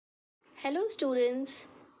Hello students,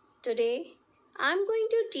 today I am going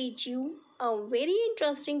to teach you a very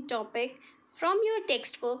interesting topic from your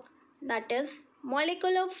textbook, that is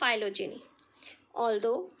molecular phylogeny.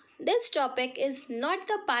 Although this topic is not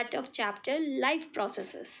the part of chapter life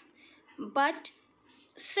processes, but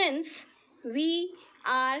since we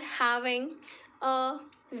are having a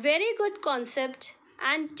very good concept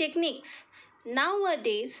and techniques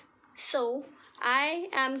nowadays, so I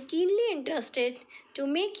am keenly interested to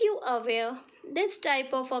make you aware this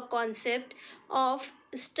type of a concept of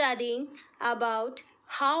studying about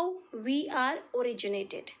how we are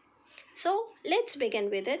originated. So let's begin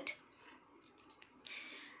with it.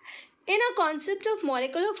 In a concept of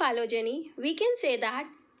molecular phylogeny, we can say that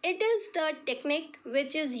it is the technique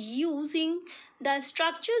which is using the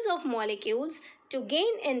structures of molecules to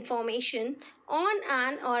gain information on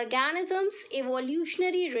an organism's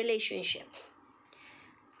evolutionary relationship.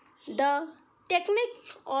 The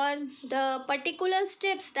technique or the particular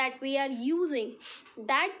steps that we are using,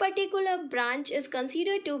 that particular branch is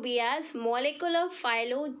considered to be as molecular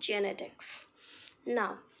phylogenetics.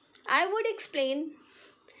 Now, I would explain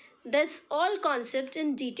this all concept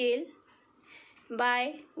in detail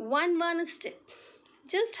by one step.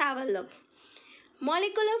 Just have a look.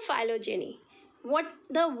 Molecular phylogeny. What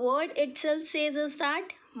the word itself says is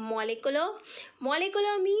that molecular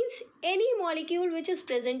means any molecule which is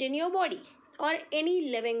present in your body or any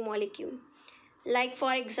living molecule. Like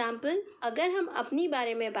for example, अगर हम अपनी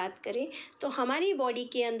बारे में बात करें तो हमारी body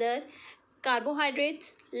के अंदर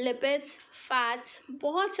कार्बोहाइड्रेट्स, लिपिड्स, फैट्स,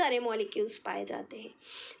 बहुत सारे मॉलिक्यूल्स पाए जाते हैं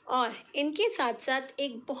और इनके साथ साथ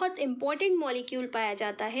एक बहुत इम्पॉर्टेंट मॉलिक्यूल पाया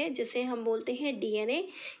जाता है जिसे हम बोलते हैं डीएनए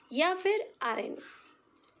या फिर आरएनए।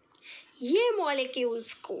 ये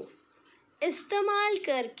मॉलिक्यूल्स को इस्तेमाल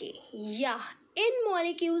करके या इन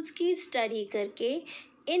मॉलिक्यूल्स की स्टडी करके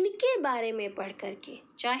इनके बारे में पढ़ करके,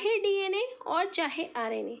 चाहे डीएनए और चाहे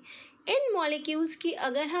आरएनए, इन मॉलिक्यूल्स की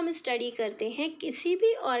अगर हम स्टडी करते हैं किसी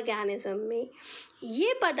भी ऑर्गेनिज्म में,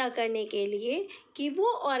 ये पता करने के लिए कि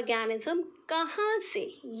वो ऑर्गेनिज्म कहाँ से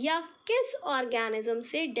या किस ऑर्गेनिज्म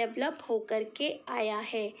से डेवलप होकर के आया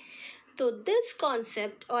है, तो दिस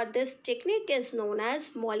कॉन्सेप्ट और this technique is known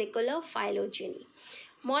as molecular phylogeny.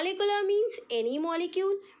 Molecular means any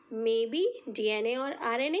molecule, maybe DNA or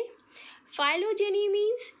RNA. Phylogeny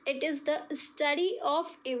means it is the study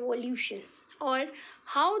of evolution or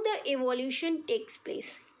how the evolution takes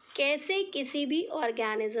place. कैसे किसी भी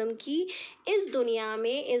organism की इस दुनिया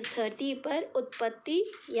में, इस धरती पर उत्पत्ति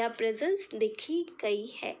या प्रेजेंस दिखी गई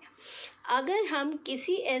है. अगर हम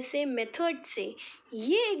किसी ऐसे मेथड से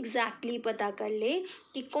ये एग्जैक्टली पता कर ले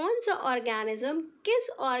कि कौन सा ऑर्गेनिज्म किस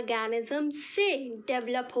ऑर्गेनिज्म से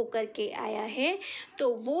डेवलप होकर के आया है, तो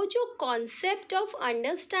वो जो कॉन्सेप्ट ऑफ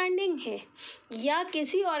अंडरस्टैंडिंग है या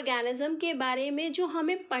किसी ऑर्गेनिज्म के बारे में जो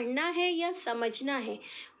हमें पढ़ना है या समझना है,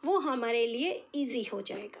 वो हमारे लिए इजी हो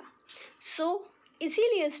जाएगा.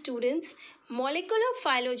 इसीलिए स्टूडेंट्स, मॉलिकुलर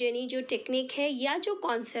फाइलोजेनी जो टेक्निक है या जो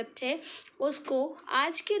कॉन्सेप्ट है, उसको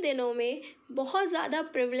आज के दिनों में बहुत ज़्यादा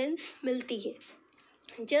प्रिवलेंस मिलती है.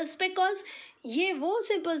 जस्ट बिकॉज ये वो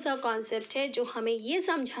सिंपल सा कॉन्सेप्ट है जो हमें ये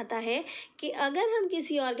समझाता है कि अगर हम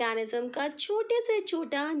किसी ऑर्गेनिज्म का छोटे से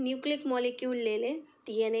छोटा न्यूक्लिक मॉलिक्यूल ले लें,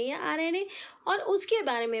 डीएनए या आरएनए, और उसके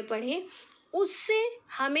बारे में पढ़ें, उससे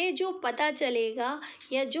हमें जो पता चलेगा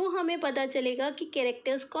या जो हमें पता चलेगा कि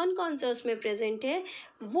कैरेक्टर्स कौन कौन से उसमें प्रेजेंट है,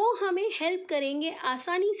 वो हमें हेल्प करेंगे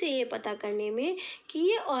आसानी से ये पता करने में कि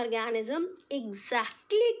ये ऑर्गेनिज्म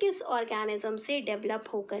एग्जैक्टली किस ऑर्गेनिज्म से डेवलप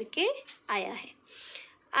होकर के आया है.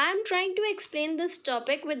 I am trying to explain this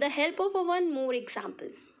topic with the help of one more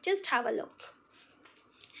example. Just have a look.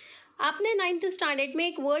 आपने 9th स्टैंडर्ड में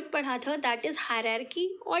एक वर्ड पढ़ा था, दैट इज़ हायरार्की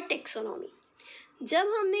और टेक्सोनॉमी.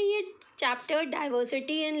 जब हमने ये chapter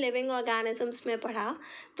diversity in living organisms में पढ़ा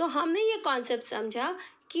तो हमने ये कॉन्सेप्ट समझा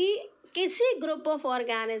कि किसी ग्रुप ऑफ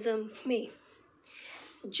ऑर्गेनिज्म में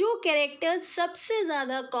जो कैरेक्टर्स सबसे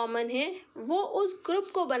ज़्यादा कॉमन है वो उस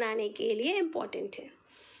ग्रुप को बनाने के लिए इम्पॉर्टेंट है.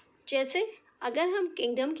 जैसे अगर हम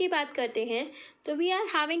किंगडम की बात करते हैं तो we are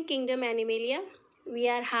having kingdom animalia, we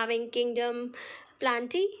are having kingdom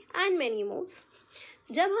Plantae and many Morse.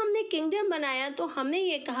 जब हमने किंगडम बनाया तो हमने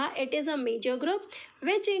ये कहा it is a major group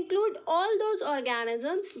which include all those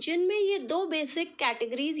organisms जिनमें ये दो बेसिक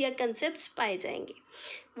कैटेगरीज या कंसेप्ट्स पाए जाएंगे.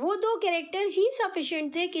 वो दो कैरेक्टर ही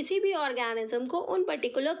सफिशिएंट थे किसी भी ऑर्गेनिज्म को उन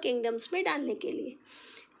पर्टिकुलर किंगडम्स में डालने के लिए.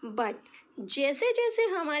 बट जैसे जैसे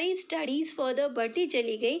हमारी स्टडीज़ फर्दर बढ़ती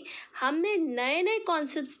चली गई, हमने नए नए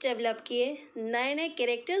कॉन्सेप्ट्स डेवलप किए, नए नए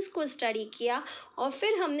कैरेक्टर्स को स्टडी किया और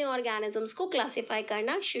फिर हमने ऑर्गेनिजम्स को क्लासीफाई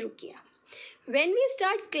करना शुरू किया. When we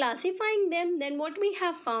start classifying them, then what we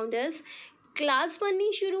have found is class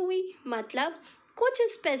बननी शुरू हुई. मतलब कुछ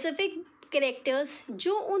स्पेसिफिक कैरेक्टर्स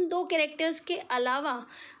जो उन दो कैरेक्टर्स के अलावा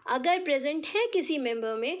अगर प्रेजेंट है किसी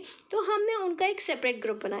मेंबर में तो हमने उनका एक सेपरेट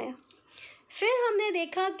ग्रुप बनाया। फिर हमने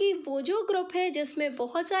देखा कि वो जो ग्रुप है जिसमें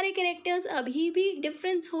बहुत सारे कैरेक्टर्स अभी भी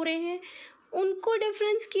डिफरेंस हो रहे हैं उनको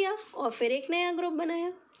डिफरेंस किया और फिर एक नया ग्रुप बनाया।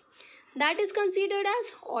 That is considered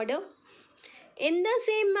as order. In the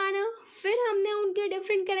same manner फिर हमने उनके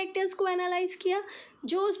डिफरेंट कैरेक्टर्स को एनालाइज किया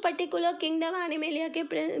जो उस पर्टिकुलर किंगडम एनिमेलिया के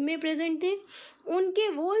में प्रेजेंट थे, उनके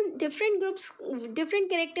वो डिफरेंट ग्रुप्स डिफरेंट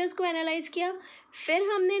कैरेक्टर्स को एनालाइज किया। फिर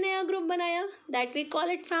हमने नया ग्रुप बनाया that we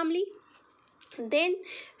call it family. Then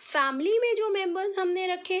family में जो मेंबर्स हमने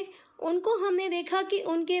रखे उनको हमने देखा कि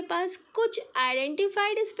उनके पास कुछ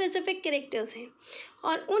आइडेंटिफाइड स्पेसिफिक कैरेक्टर्स हैं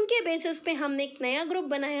और उनके बेसिस पे हमने एक नया ग्रुप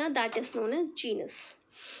बनाया that is known as genus.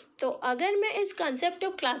 तो अगर मैं इस कंसेप्ट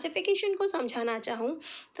ऑफ क्लासिफिकेशन को समझाना चाहूँ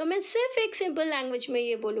तो मैं सिर्फ एक सिंपल लैंग्वेज में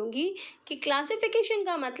ये बोलूँगी कि क्लासिफिकेशन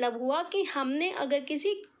का मतलब हुआ कि हमने अगर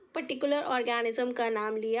किसी पर्टिकुलर ऑर्गेनिज्म का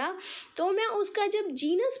नाम लिया तो मैं उसका जब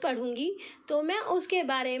जीनस पढ़ूँगी तो मैं उसके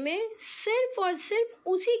बारे में सिर्फ और सिर्फ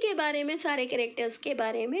उसी के बारे में सारे कैरेक्टर्स के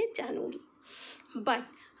बारे में जानूँगी। बट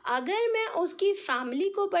अगर मैं उसकी फैमिली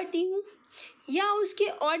को पढ़ती हूँ या उसके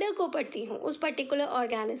ऑर्डर को पढ़ती हूँ उस पर्टिकुलर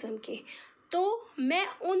ऑर्गेनिज्म के, तो मैं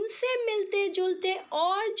उनसे मिलते जुलते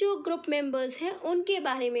और जो ग्रुप मेंबर्स हैं उनके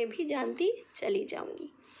बारे में भी जानती चली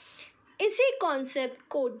जाऊंगी। इसी कॉन्सेप्ट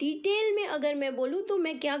को डिटेल में अगर मैं बोलूँ तो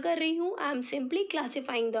मैं क्या कर रही हूँ, I am simply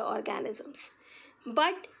classifying the organisms.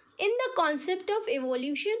 But in the concept of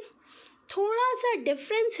evolution थोड़ा सा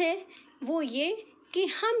डिफरेंस है, वो ये कि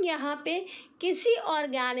हम यहाँ पे किसी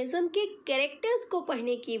ऑर्गेनिज्म के कैरेक्टर्स को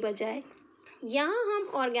पढ़ने की बजाय यहाँ हम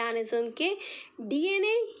ऑर्गेनिज्म के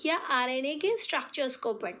डीएनए या आरएनए के स्ट्रक्चर्स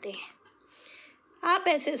को पढ़ते हैं। आप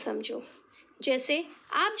ऐसे समझो जैसे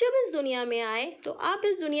आप जब इस दुनिया में आए तो आप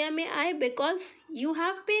इस दुनिया में आए बिकॉज यू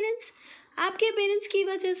हैव पेरेंट्स। आपके पेरेंट्स की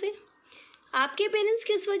वजह से। आपके पेरेंट्स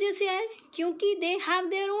किस वजह से आए, क्योंकि they have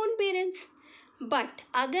their own parents. But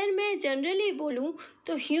अगर मैं जनरली बोलूँ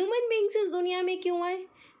तो ह्यूमन बींग्स इस दुनिया में क्यों आए,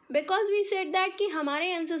 बिकॉज वी सेड दैट कि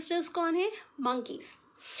हमारे एंसेस्टर्स कौन है, मंकीज़।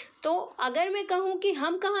 तो अगर मैं कहूँ कि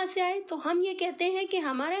हम कहाँ से आए तो हम ये कहते हैं कि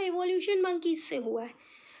हमारा इवोल्यूशन मंकीज़ से हुआ है।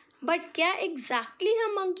 बट क्या एग्जैक्टली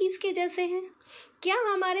हम मंकीज़ के जैसे हैं? क्या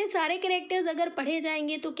हमारे सारे कैरेक्टर्स अगर पढ़े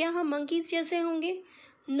जाएंगे तो क्या हम मंकीज़ जैसे होंगे?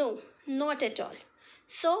 No, not at all.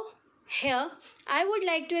 So here I would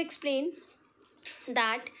like to explain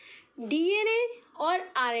that DNA और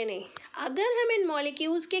आरएनए, अगर हम इन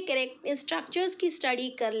मॉलिक्यूल्स के स्ट्रक्चर्स की स्टडी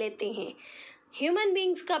कर लेते हैं ह्यूमन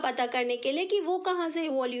बींग्स का पता करने के लिए कि वो कहाँ से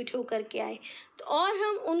इवोल्यूट होकर के आए, तो और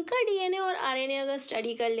हम उनका डीएनए और आरएनए अगर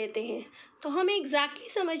स्टडी कर लेते हैं तो हमें एग्जैक्टली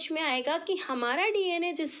समझ में आएगा कि हमारा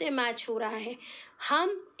डीएनए जिससे मैच हो रहा है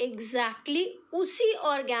हम एग्जैक्टली उसी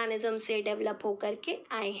ऑर्गेनिज्म से डेवलप होकर के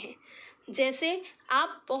आए हैं। जैसे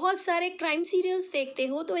आप बहुत सारे क्राइम सीरियल्स देखते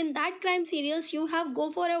हो तो in that crime serials you have go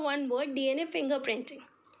for a one word DNA fingerprinting.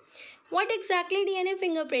 What exactly DNA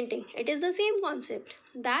fingerprinting? It is the same concept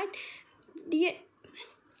that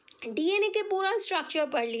DNA के पूरा स्ट्रक्चर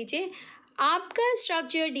पढ़ लीजिए। आपका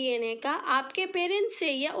स्ट्रक्चर डीएनए का आपके पेरेंट्स से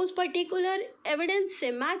या उस पर्टिकुलर एविडेंस से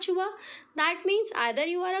मैच हुआ, that means either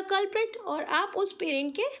you are a culprit और आप उस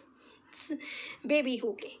पेरेंट के बेबी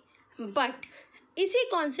हो गए। बट इसी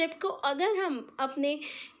कॉन्सेप्ट को अगर हम अपने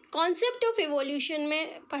कॉन्सेप्ट ऑफ एवोल्यूशन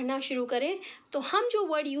में पढ़ना शुरू करें तो हम जो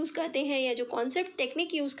वर्ड यूज़ करते हैं या जो कॉन्सेप्ट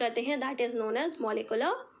टेक्निक यूज़ करते हैं that is known as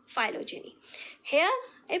molecular phylogeny. Here,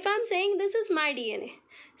 if I'm saying this is my DNA,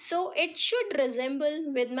 so it should resemble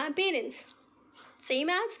with my parents. Same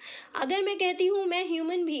as अगर मैं कहती हूँ मैं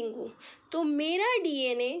ह्यूमन बीइंग हूँ तो मेरा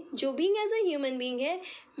डीएनए जो being as a human being है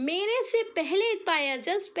मेरे से पहले पाया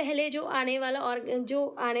जस्ट पहले जो आने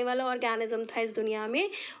वाला ऑर्गेनिज्म था इस दुनिया में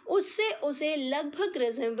उससे उसे लगभग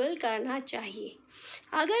रिजेंबल करना चाहिए।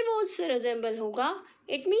 अगर वो उससे रिजेंबल होगा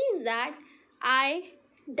it means that I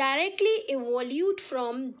directly evolute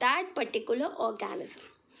from that particular organism.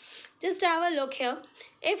 Just have a look here.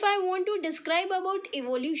 If I want to describe about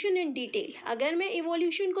evolution in detail, अगर मैं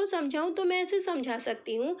evolution को समझाऊँ तो मैं ऐसे समझा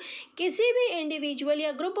सकती हूँ किसी भी इंडिविजुअल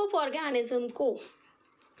या ग्रुप ऑफ ऑर्गेनिज्म को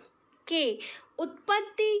के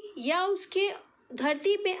उत्पत्ति या उसके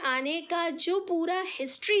धरती पे आने का जो पूरा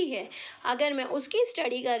हिस्ट्री है अगर मैं उसकी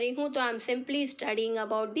स्टडी कर रही हूँ तो I am simply studying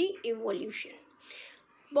about the evolution.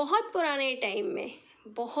 बहुत पुराने टाइम में,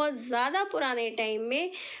 बहुत ज़्यादा पुराने टाइम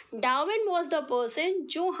में डार्विन वॉज द पर्सन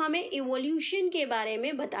जो हमें इवोल्यूशन के बारे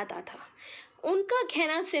में बताता था। उनका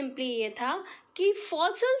कहना सिंपली ये था कि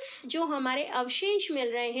फॉसिल्स जो हमारे अवशेष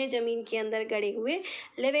मिल रहे हैं ज़मीन के अंदर गड़े हुए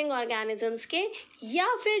लिविंग ऑर्गेनिजम्स के, या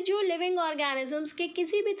फिर जो लिविंग ऑर्गेनिजम्स के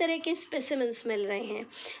किसी भी तरह के स्पेसिमेंस मिल रहे हैं,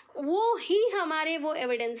 वो ही हमारे वो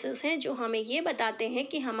एविडेंसेस हैं जो हमें ये बताते हैं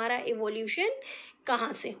कि हमारा इवोल्यूशन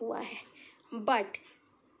कहाँ से हुआ है। बट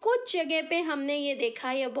कुछ जगह पे हमने ये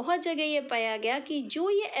देखा या बहुत जगह ये पाया गया कि जो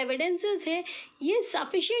ये एविडेंसेस है ये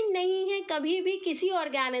सफिशिएंट नहीं है कभी भी किसी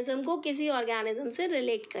ऑर्गेनिज्म को किसी ऑर्गेनिज्म से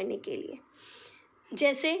रिलेट करने के लिए।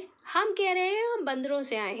 जैसे हम कह रहे हैं हम बंदरों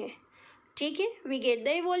से आए हैं, ठीक है, we get the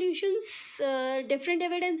evolutions different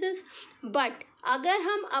evidences, but अगर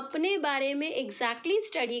हम अपने बारे में एग्जैक्टली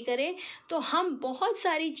स्टडी करें तो हम बहुत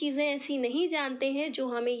सारी चीज़ें ऐसी नहीं जानते हैं जो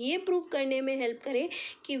हमें ये प्रूव करने में हेल्प करे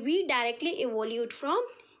कि we directly evolute from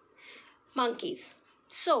monkeys.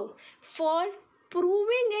 So, for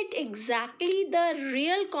proving it exactly the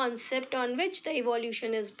real concept on which the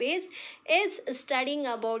evolution is based is studying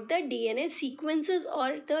about the DNA sequences or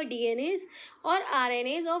the DNAs or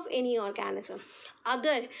RNAs of any organism.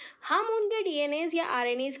 अगर हम उनके DNAs या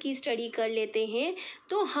RNAs की study कर लेते हैं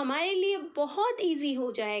तो हमारे लिए बहुत इजी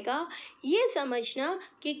हो जाएगा ये समझना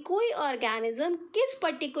कि कोई ऑर्गेनिज्म किस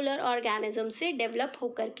पर्टिकुलर ऑर्गेनिज्म से डेवलप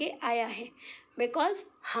होकर के आया है, बिकॉज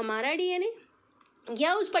हमारा डीएनए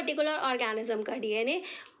या उस पर्टिकुलर ऑर्गेनिज्म का डीएनए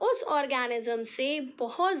उस ऑर्गेनिज्म से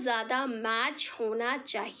बहुत ज़्यादा मैच होना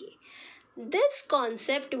चाहिए। This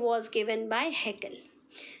concept was given by Hückel.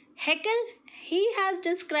 Hückel, he has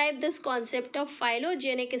described this concept of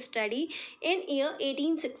phylogenic study in year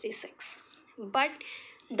 1866. But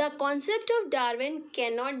the concept of Darwin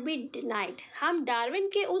cannot be denied. हम डार्विन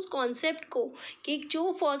के उस कॉन्सेप्ट को कि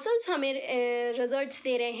जो फॉसिल्स हमें रिजल्ट्स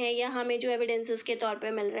दे रहे हैं या हमें जो एविडेंसेस के तौर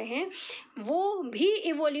पे मिल रहे हैं वो भी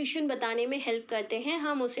इवोल्यूशन बताने में हेल्प करते हैं,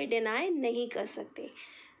 हम उसे डिनाई नहीं कर सकते।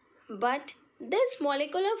 But this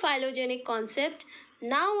molecular phylogenic concept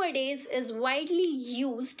nowadays is widely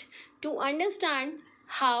used to understand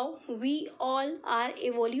how we all are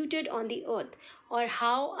evoluted on the earth or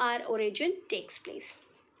how our origin takes place.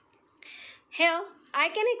 Here I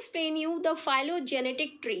can explain you the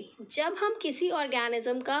phylogenetic tree. जब हम किसी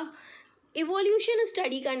organism का evolution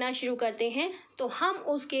study करना शुरू करते हैं तो हम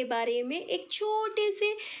उसके बारे में एक छोटे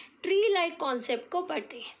से ट्री लाइक कॉन्सेप्ट को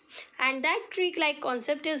पढ़ते हैं, and that tree like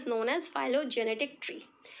concept is known as phylogenetic tree.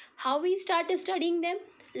 How we start studying them,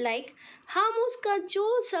 like हम उसका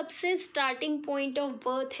जो सबसे स्टार्टिंग पॉइंट ऑफ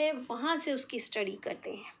बर्थ है वहाँ से उसकी स्टडी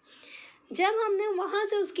करते हैं। जब हमने वहाँ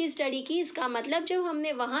से उसकी स्टडी की, इसका मतलब जब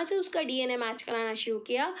हमने वहाँ से उसका डीएनए मैच कराना शुरू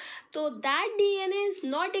किया तो that DNA is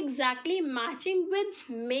not exactly matching with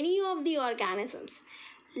many of the organisms,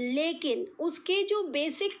 लेकिन उसके जो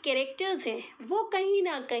बेसिक कैरेक्टर्स हैं वो कहीं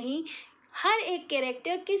ना कहीं हर एक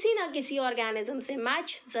कैरेक्टर किसी ना किसी ऑर्गेनिज्म से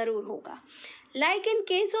मैच ज़रूर होगा। Like in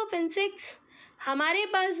case of insects, हमारे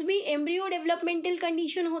पास भी एम्ब्रियो डेवलपमेंटल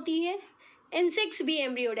कंडीशन होती है, इंसेक्ट्स भी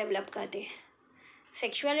एम्ब्रियो डेवलप करते हैं,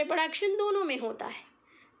 सेक्सुअल रिप्रोडक्शन दोनों में होता है।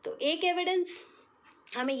 तो एक एविडेंस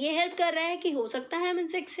हमें ये हेल्प कर रहा है कि हो सकता है हम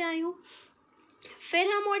इंसेक्ट से आए हों। फिर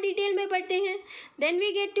हम और डिटेल में पढ़ते हैं, then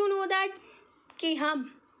we get to know that कि हम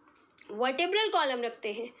वर्टेब्रल कॉलम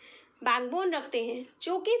रखते हैं, बैकबोन रखते हैं,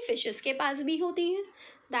 जो कि फिशेस के पास भी होती हैं।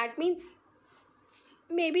 That means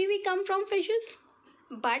may be we come from fishes,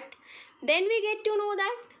 but then we get to know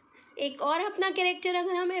that एक और अपना कैरेक्टर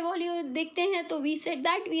अगर हम एवोल्यू देखते हैं तो we said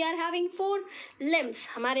that we are having 4 limbs,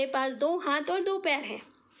 हमारे पास 2 हाथ और 2 पैर हैं,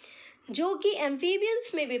 जो कि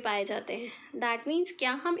एम्फीबियंस में भी पाए जाते हैं। दैट मीन्स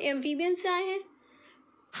क्या हम एम्फीबियंस से आए हैं?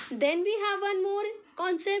 Then we have one more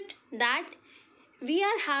concept that we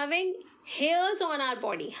are having hairs on our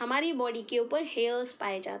body, हमारी बॉडी के ऊपर हेयर्स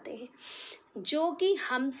पाए जाते हैं जो कि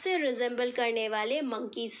हमसे रिजेंबल करने वाले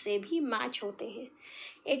मंकीज से भी मैच होते हैं।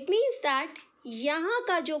 इट मीन्स दैट यहाँ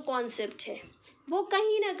का जो कॉन्सेप्ट है वो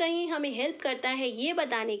कहीं ना कहीं हमें हेल्प करता है ये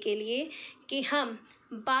बताने के लिए कि हम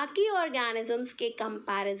बाकी ऑर्गेनिजम्स के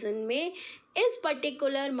कंपैरिजन में इस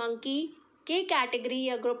पर्टिकुलर मंकी के कैटेगरी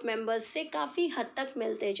या ग्रुप मेंबर्स से काफ़ी हद तक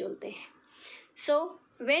मिलते जुलते हैं। सो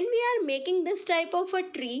when we are making this type of a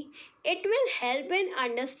tree, it will help in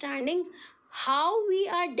understanding how we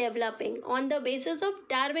are developing on the basis of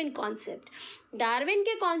Darwin concept. Darwin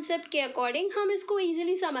के concept के according हम इसको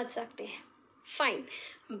easily समझ सकते हैं, फाइन।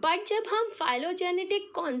 बट जब हम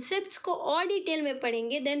फाइलोजेनेटिक कॉन्सेप्ट्स को और डिटेल में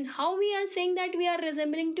पढ़ेंगे then how we are saying that we are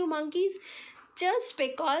resembling to monkeys, just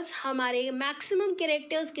because हमारे मैक्सिमम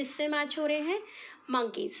कैरेक्टर्स किससे मैच हो रहे हैं?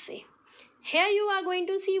 मंकीज से। Hair you are going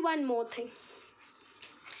to C one more thing,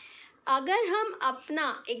 अगर हम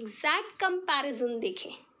अपना एग्जैक्ट कंपैरिजन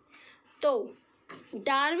देखें तो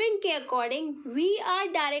डार्विन के according we are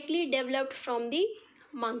directly developed from the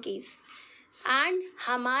monkeys. And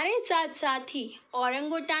हमारे साथ साथ ही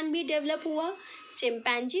औरंगुटान भी डेवलप हुआ,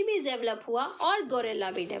 चिंपैंजी भी डेवलप हुआ और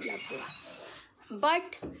गोरिल्ला भी डेवलप हुआ।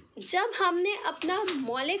 बट जब हमने अपना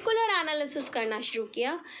मॉलिक्यूलर एनालिसिस करना शुरू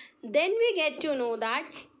किया, then we get to know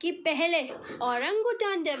that कि पहले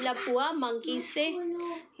औरंगुटान डेवलप हुआ मंकी से,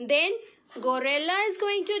 then gorilla is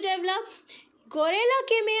going to develop. Gorilla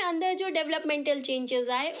के में अंदर जो डेवलपमेंटल चेंजेस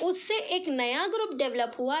आए उससे एक नया ग्रुप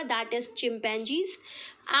डेवलप हुआ, that is chimpanzees.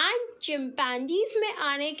 And chimpanzees में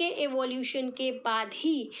आने के एवोल्यूशन के बाद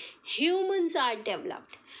ही humans are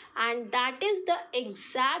developed, and that is the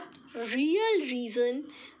exact real reason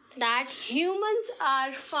that humans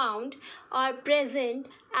are found or present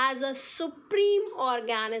as a supreme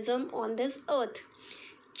organism on this earth।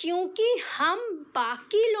 क्योंकि हम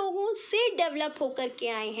बाकी लोगों से डेवलप होकर के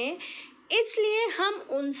आए हैं, इसलिए हम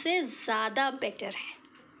उनसे ज़्यादा बेटर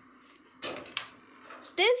हैं।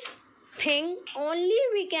 This thing only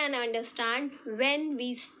we can understand when we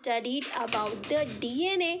studied about the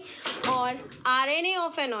DNA or RNA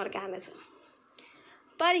of an organism।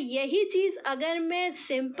 पर यही चीज़ अगर मैं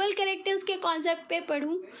सिंपल कैरेक्टर्स के कॉन्सेप्ट पे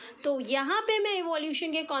पढ़ूँ तो यहाँ पे मैं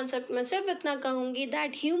इवोल्यूशन के कॉन्सेप्ट में सिर्फ इतना कहूँगी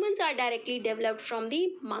that humans are directly developed from the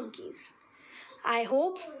monkeys। I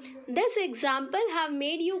hope this example have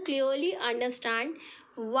made you clearly understand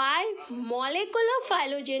why molecular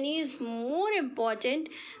phylogeny is more important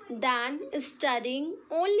than studying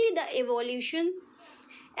only the evolution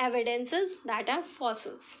evidences that are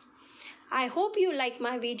fossils। I hope you like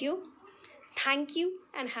my video. Thank you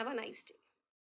and have a nice day.